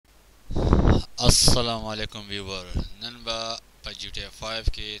السلام علیکم ویور نن به په جی ټی 5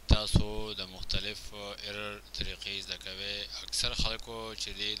 کې تاسو د مختلف ایرر طریقې زده کوئ. اکثر خلکو چې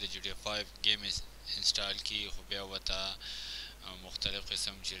د جی ټی 5 گیم انسټال کی خو بیا ورته مختلف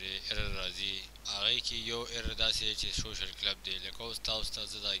قسم چې ایرر راځي. هغې کې یو ایرر داسې چې سوشل کلب دی، لکه اوس تاسو ته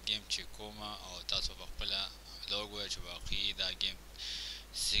زه دا گیم چې کوم او تاسو په خپله دا وګورئ چې واقعي دا گیم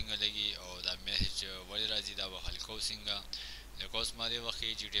څنګه لګي او دا میسج ولې راځي، دا به حل کوو څنګه. لکه اوس ما دې وخت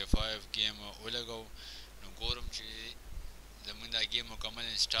کې جی ټی 5 گیم ولګو نو ګورم چې زمونږ دا گیم مکمل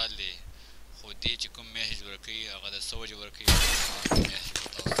انسټال دی، خو دې چې کوم میسج ورکوي هغه د څه وجې ورکوي میسج به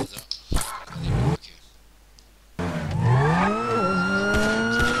تاسو ته زه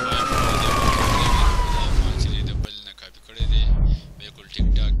چې د بل نه کاپي کړی دی بالکل ټیک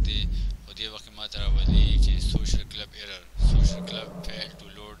ټاک دی، خو دې وخت کې ما ته راولي چې سوشل کلب ایرر، سوشل کلب failed to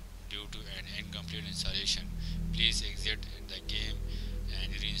load due to an incomplete installation. Please exit the game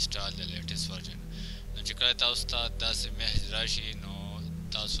and reinstall the latest version. نو چې کله تاسو ته داسې میسج راشي نو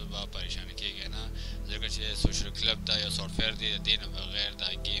تاسو به پریشانه کیږئ نه، ځکه چې سوشل کلب دا یو سافټویر دی، د دې نه بغیر دا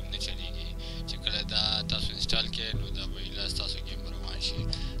گیم نه چلیږي. چې کله دا تاسو انسټال کړئ نو دا به ایله ستاسو گیم روان شي.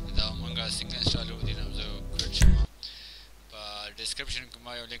 دا موږ څنګه انسټالوو دې نه زه کړی شم. په ډسکرپشن کې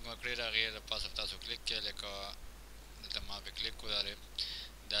ما یو لینک ورکړی دی، هغې پاسه تاسو کلیک کړئ، لکه دلته ما پې کلیک کړو،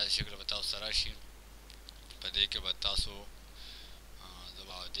 دا شکل به تاسو ته راشي. په دې کې به تاسو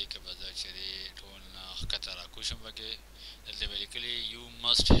دې کې به زه چې ټول نه ښکته راکوشم پکې دلته به لیکلي you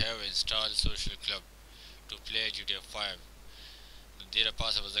must have installed social club to play GTA 5. نو دې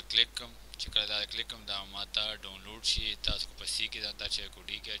لپاسه به زه کلیک کړم. چې کله دا کلیک کړم دا ما ته ډاونلوډ شي. تاسو په سی کې ځان ته چې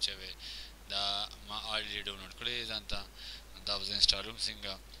کوډي کې اچوئ، دا ما آلریډي ډاونلوډ کړی دی ځان ته، دا به زه انسټالوم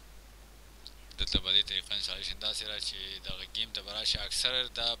څنګه. دلته به دې طریقه انسټالیشن داسې را چې دغه گیم ته به راشي. اکثر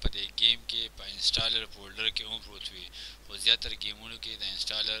دا په دې گیم کې په انسټالر فولډر کې هم پروت وي، خو زیاتره گیمونو کې د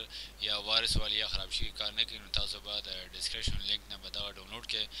انسټالر یا وایرس والی یا خراب شوي کار نه کوي. نو تاسو به د ډسکرپشن لینک نه به دغه ډاونلوډ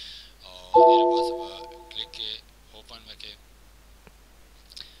کړئ او دې لپاسه به کلیک کړئ، اوپن به کړئ.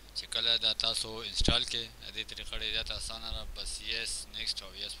 چې کله دا تاسو انسټال کړئ د دې طریقه ډېره زیاته اسانه ده، بس یس نیکسټ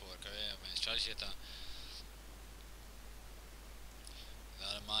او یس به ورکوئ به انسټال شي. ته دا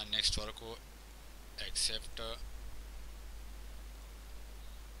ما نیکسټ ورکړو، accept.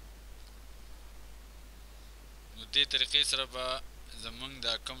 نو دې طریقې سره به زمونږ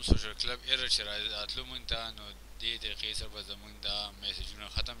دا کم سوشل کلب ایرر چې راتلو مونږ ته، نو دې طریقې سره به زمونږ دا میسجونه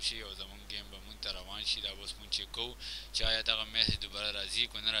ختم شي او زمونږ گیم به مونږ ته روان شي. دا اوس مونږ چیک کوو چې آیا دغه میسج دوباره راځي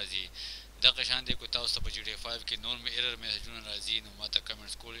که نه راځي. دغه شان دی که تاسو ته په جی ټی 5 کې نور مې ایرر میسجونه راځي نو ما ته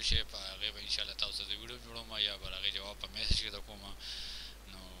کمنټس کولی شئ، په هغې به انشاءالله تاسو ته زه ویډیو جوړوم یا به هغې جواب په میسج کې درکوم.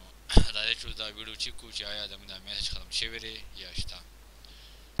 راځئ چې دا ویډیو چیک کړو چې آیا زموږ دا میسج ختم شوی دی یا شته.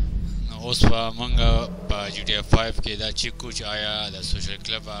 نو اوس به موږ په جی ټی 5 کې دا چیک کړو چې آیا د سوشل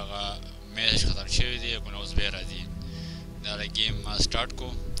کلب هغه میسج ختم شوی دی که نه اوس بیا راځي. دا گیم ما سټارټ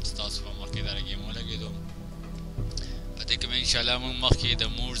کړو، ستاسو په مخکې دا گیم ولګېدو. په دې کې به انشاءالله موږ مخکې د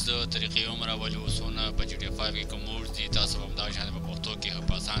موډز طریقې هم راولو، څونه په جی ټی 5 کې کوم موډز دي تاسو به همدغه شان په پښتو کې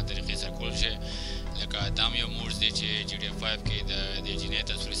په اسانه طریقې سره کولی شئ. لکه دا هم یو موډز دی چې جی ټی 5 کې د دې جینۍ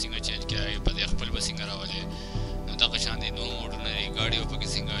تصویر څنګه چینج کړئ، په دې خپل به څنګه راولئ. نو دغه شان دي نور موډونه دي، ګاډي به پکې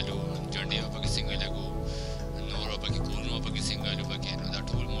څنګه الو، جنډې به پکې څنګه لګو، نور به پکې کورونه به پکې څنګه الو پکې. نو دا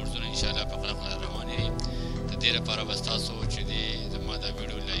ټول موډزونه انشاءالله په خپله خپله روانې دي. د دې لپاره بس تاسو چې دی زما دا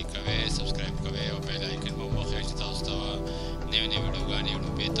ویډیو لایک کوئ، سبسکرایب کوئ او بیل آیکن به ووهئ چې تاسو ته نوې نوې ویډیوګانې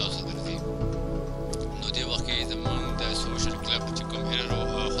ډوبې تاسو ته درځي. نو دې وخت کې زموږ د سوشل کلب چې کوم ایرر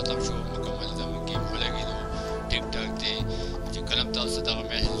ختم شو، مکمل زموږ گیم ولګېدو، ټیک ټاک دی. چې کله هم تاسو ته دغه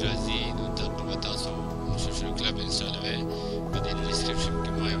میسج راځي نو تقریبا تاسو سوشل کلب انسټالوئ. په دې ډسکرپشن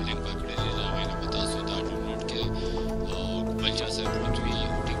کې ما یو لینک ورکړی دی، د هغې نه به تاسو دا ډاونلوډ کړئ او بل چا سره پروت وي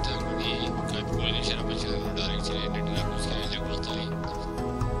ټیک ټاک دي کاپي کولی نه شئ را بل چا ډایرکټ چې نیټ راکوز کړئ لږ وخت لري.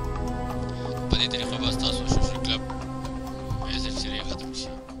 په دې طریقه به ستاسو سوشل کلب میسج چې ختم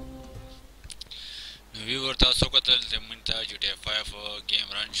شي. نو ویور تاسو کتل زموږ ته جی ټی 5 گیم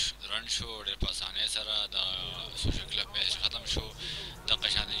رن شو ډېر په اسانۍ سره. دا